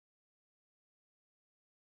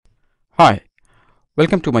Hi,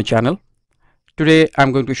 welcome to my channel. Today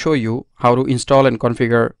I'm going to show you how to install and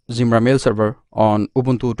configure Zimbra mail server on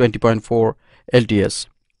Ubuntu 20.04 LTS.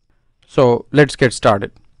 So let's get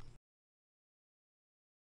started.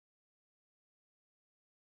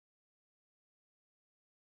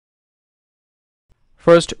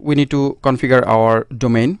 First, we need to configure our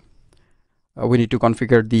domain. We need to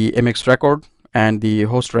configure the MX record and the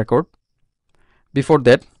host record. Before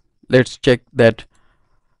that, let's check that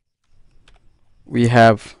we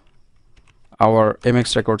have our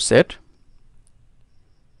MX record set.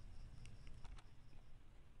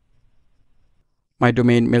 My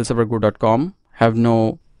domain mailserverguru.com have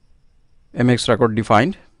no MX record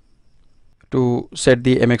defined. To set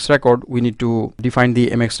the MX record, we need to define the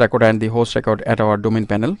MX record and the host record at our domain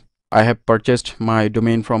panel. I have purchased my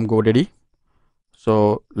domain from GoDaddy.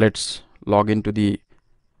 So let's log into the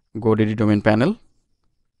GoDaddy domain panel.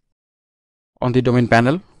 On the domain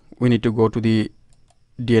panel, we need to go to the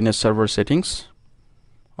DNS server settings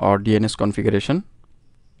or DNS configuration.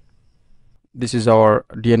 This is our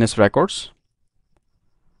DNS records.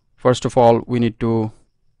 First of all, we need to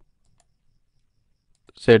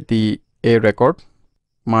set the A record.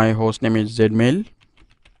 My host name is Zmail,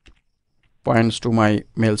 points to my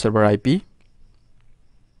mail server IP.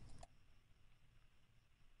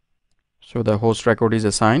 So the host record is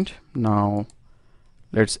assigned. Now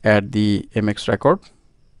let's add the MX record.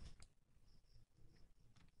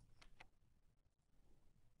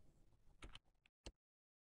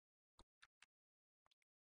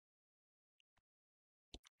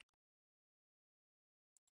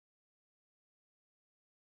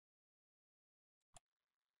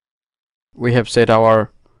 We have set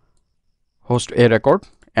our host A record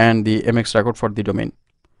and the MX record for the domain.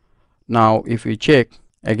 Now if we check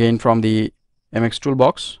again from the MX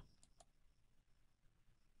toolbox,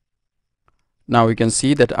 now we can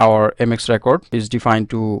see that our MX record is defined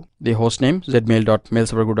to the host name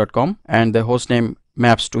zmail.mailserverguru.com and the host name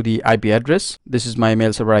maps to the IP address. This is my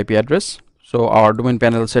mail server IP address. So our domain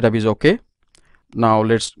panel setup is okay. Now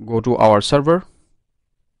let's go to our server.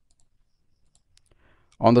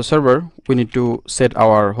 On the server, we need to set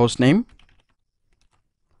our host name.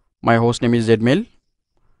 My host name is Zmail,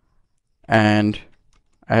 and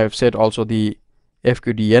I have set also the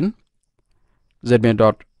FQDN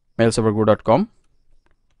zmail.mailserverguru.com.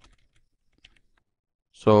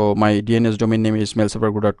 So my DNS domain name is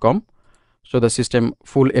mailserverguru.com. So the system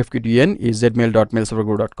full FQDN is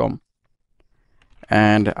zmail.mailserverguru.com,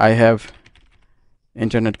 and I have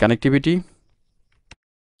internet connectivity.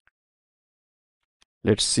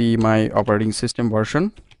 Let's see my operating system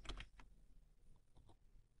version.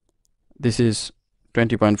 This is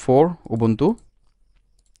 20.4 Ubuntu.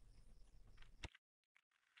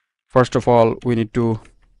 First of all, we need to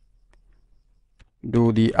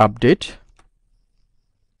do the update.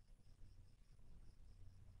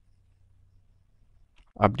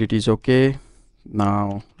 Update is okay.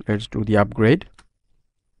 Now let's do the upgrade.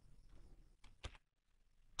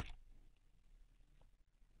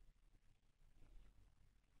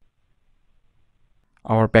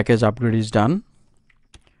 Our package upgrade is done.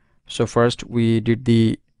 So first we did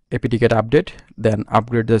the apt-get update, then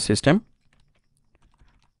upgrade the system.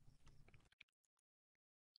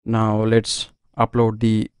 Now let's upload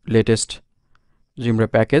the latest Zimbra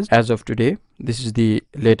package. As of today, this is the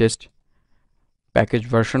latest package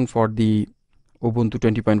version for the Ubuntu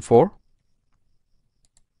 20.4.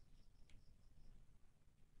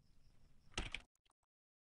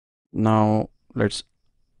 Now let's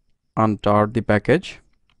untar the package.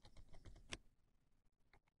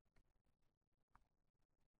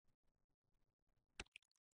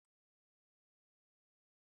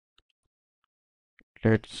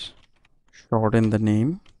 Let's shorten the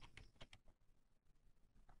name.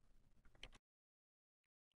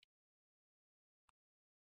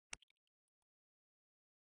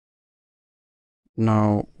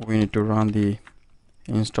 Now we need to run the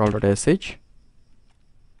install.sh.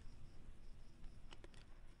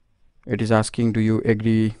 It is asking, do you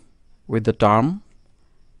agree with the term?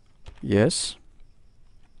 Yes.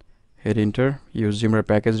 Hit enter. Use Zimbra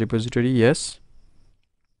package repository. Yes.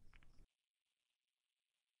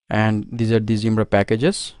 And these are the Zimbra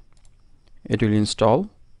packages. It will install.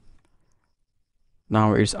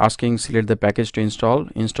 Now it's asking, select the package to install.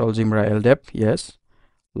 Install Zimbra LDAP. Yes.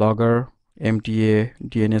 Logger, MTA,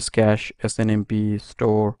 DNS cache, SNMP,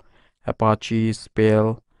 store, Apache,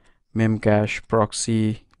 Spell, Memcache,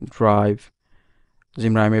 proxy, drive.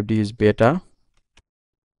 Zimbra MFD is beta.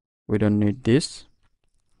 We don't need this.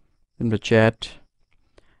 In the chat,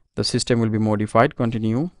 the system will be modified.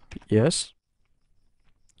 Continue. Yes.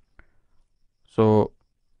 So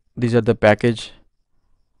these are the package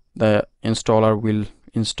the installer will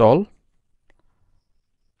install.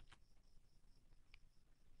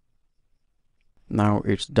 Now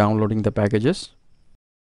it's downloading the packages.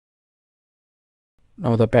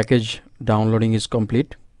 Now the package downloading is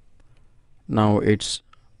complete. Now it's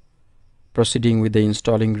proceeding with the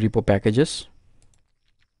installing repo packages.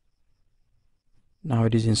 Now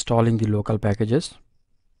it is installing the local packages,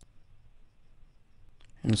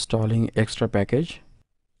 installing extra package.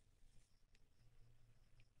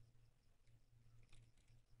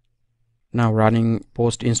 Now running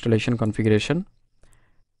post installation configuration.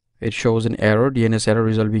 It shows an error, DNS error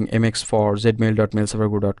resolving MX for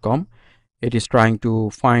zmail.mailserverguru.com. It is trying to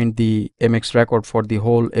find the MX record for the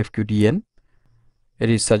whole FQDN. It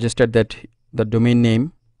is suggested that the domain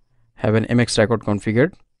name have an MX record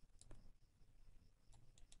configured.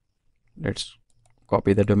 Let's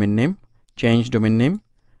copy the domain name, change domain name.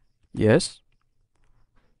 Yes.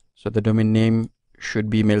 So the domain name should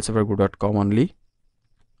be mailserverguru.com only.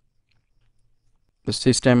 The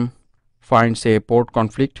system finds a port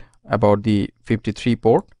conflict about the 53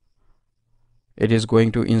 port. It is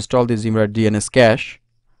going to install the Zimbra DNS cache.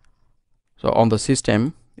 So on the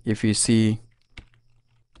system, if you see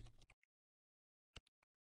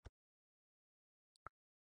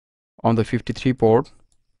on the 53 port,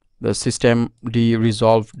 the system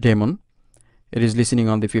resolve daemon, it is listening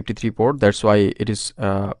on the 53 port. That's why it is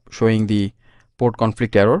showing the port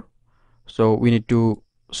conflict error. So we need to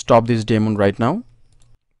stop this daemon right now.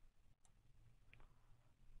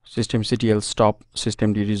 Systemctl stop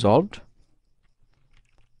system resolved.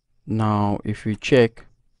 Now if we check,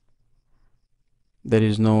 there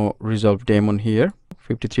is no resolved daemon here.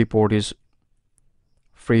 53 port is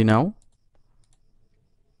free now.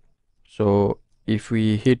 So if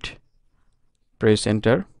we press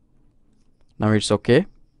enter, now it's okay.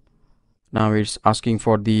 Now it's asking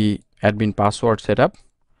for the admin password setup.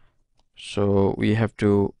 So we have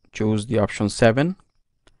to choose the option 7.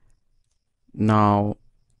 Now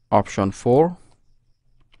option 4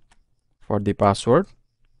 for the password.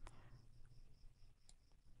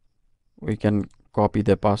 We can copy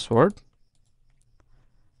the password.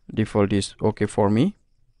 Default is okay for me.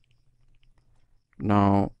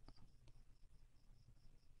 Now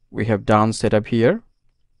we have done setup here.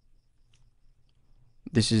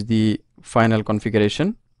 This is the final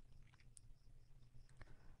configuration.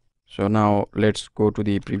 So now let's go to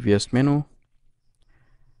the previous menu,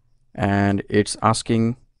 and it's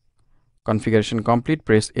asking configuration complete.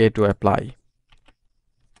 Press A to apply.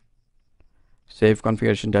 Save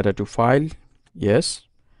configuration data to file. Yes.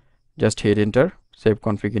 Just hit enter. Save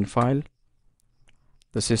config in file.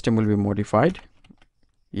 The system will be modified.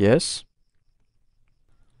 Yes.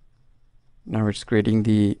 Now it's creating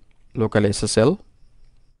the local SSL.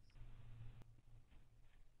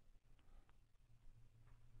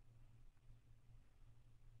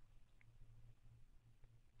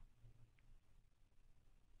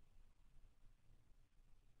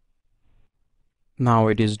 Now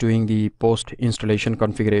it is doing the post installation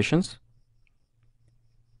configurations,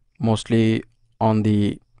 mostly on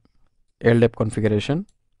the LDAP configuration.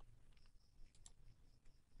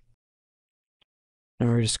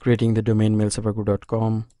 Now it is creating the domain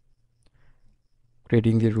mailserverguru.com,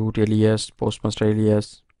 creating the root alias, postmaster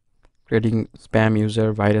alias, creating spam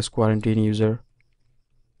user, virus quarantine user,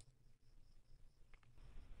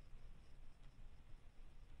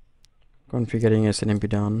 configuring SNMP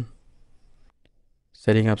done,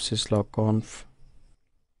 setting up syslogconf.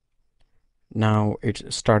 Now it's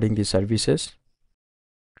starting the services.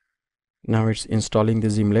 Now it's installing the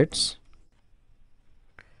Zimlets.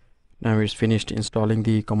 Now it's finished installing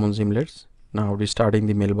the common Zimlets. Now restarting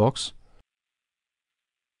the mailbox.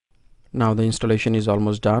 Now the installation is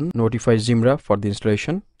almost done. Notify Zimbra for the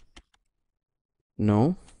installation.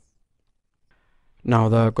 No. Now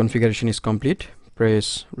the configuration is complete.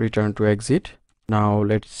 Press return to exit. Now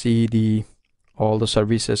let's see all the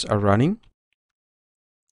services are running.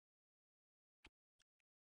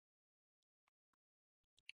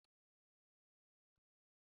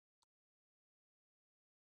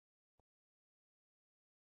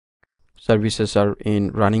 Services are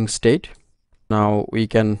in running state. Now we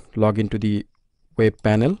can log into the web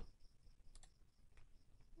panel.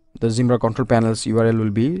 The Zimbra control panel's URL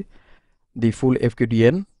will be the full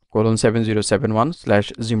FQDN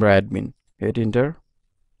 :7071/Zimbra admin. Hit enter.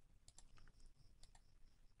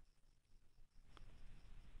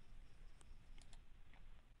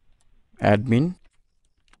 Admin.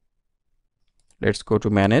 Let's go to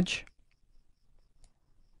manage.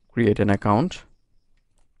 Create an account.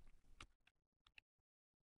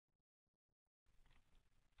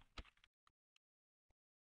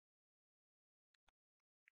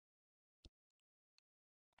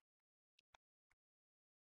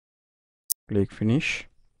 Click finish.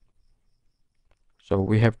 So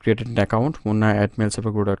we have created an account,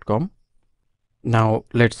 munna@mailserverguru.com. Now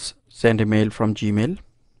let's send a mail from Gmail.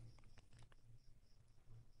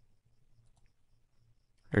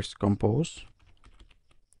 Let's compose.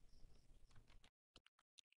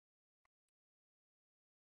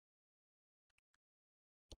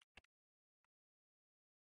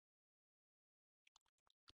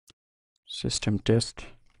 System test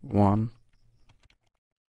 1.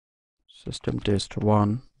 System test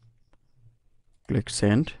 1. Click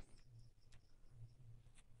send.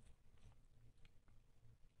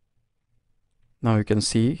 Now you can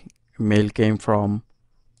see mail came from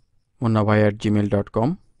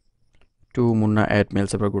munnabhai@gmail.com to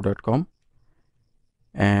munna@mailserverguru.com,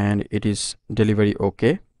 and it is delivery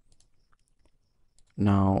okay.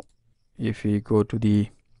 Now if we go to the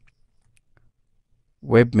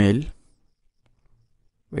webmail,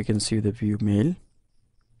 we can see the view mail.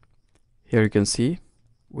 Here you can see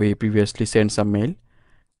we previously sent some mail,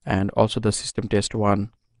 and also the system test 1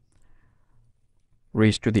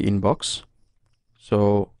 reached to the inbox.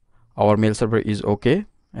 So our mail server is okay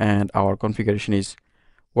and our configuration is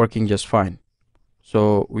working just fine.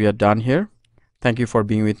 So we are done here. Thank you for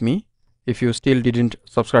being with me. If you still didn't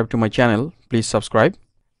subscribe to my channel, please subscribe.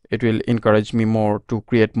 It will encourage me more to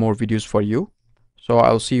create more videos for you. So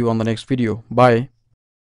I'll see you on the next video. Bye.